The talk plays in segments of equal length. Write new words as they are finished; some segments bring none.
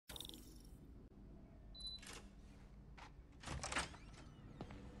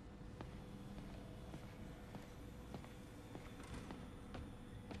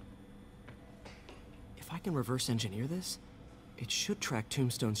can reverse engineer this, it should track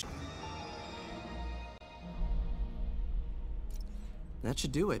Tombstone's... That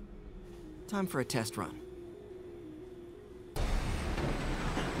should do it. Time for a test run.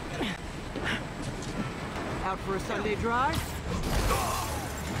 Out for a Sunday drive?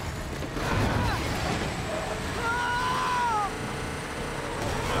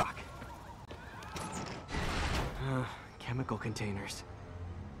 Fuck. Chemical containers.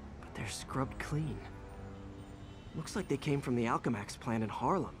 But they're scrubbed clean. Looks like they came from the Alchemax plant in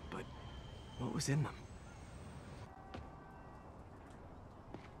Harlem, but what was in them?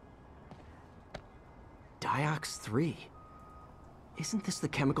 Diox 3. Isn't this the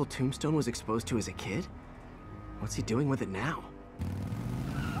chemical Tombstone was exposed to as a kid? What's he doing with it now?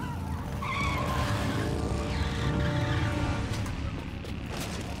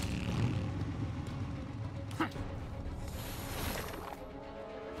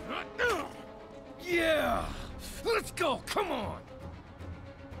 Yeah! Let's go! Come on!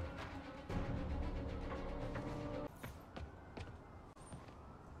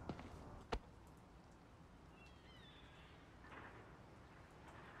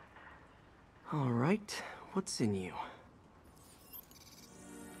 All right, what's in you?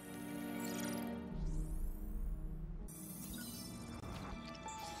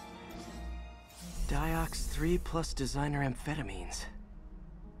 Diox 3 plus designer amphetamines.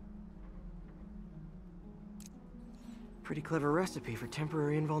 Pretty clever recipe for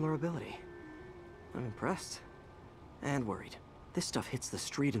temporary invulnerability. I'm impressed. And worried. This stuff hits the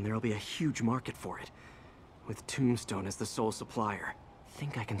street and there'll be a huge market for it. With Tombstone as the sole supplier.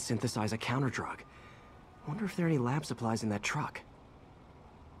 Think I can synthesize a counterdrug. Wonder if there are any lab supplies in that truck.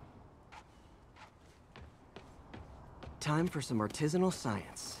 Time for some artisanal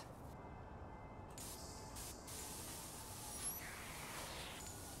science.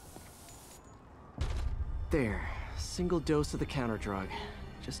 There. Single dose of the counterdrug.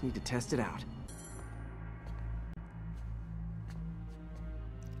 Just need to test it out.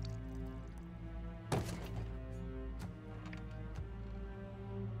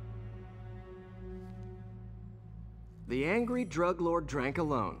 The angry drug lord drank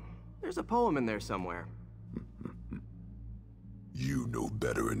alone. There's a poem in there somewhere. You know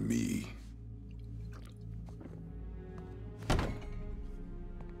better than me.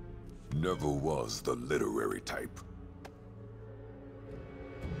 Never was the literary type.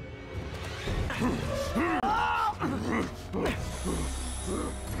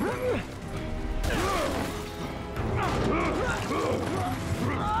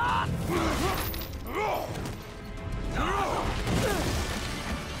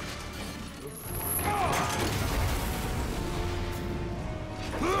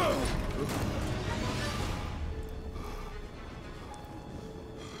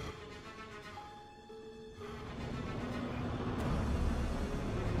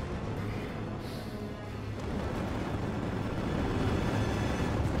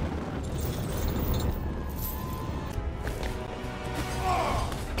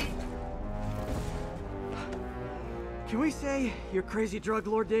 Can we say your crazy drug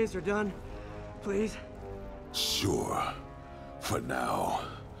lord days are done? Please? Sure. For now.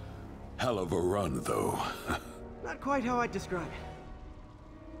 Hell of a run, though. Not quite how I'd describe it.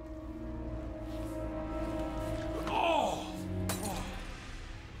 Oh!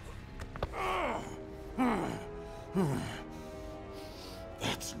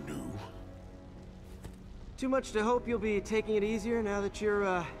 That's new. Too much to hope you'll be taking it easier now that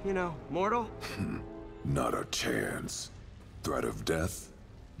you're, you know, mortal? Not a chance. Threat of death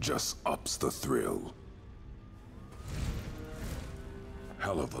just ups the thrill.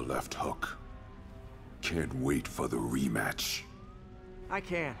 Hell of a left hook. Can't wait for the rematch. I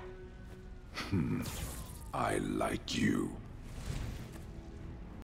can. I like you.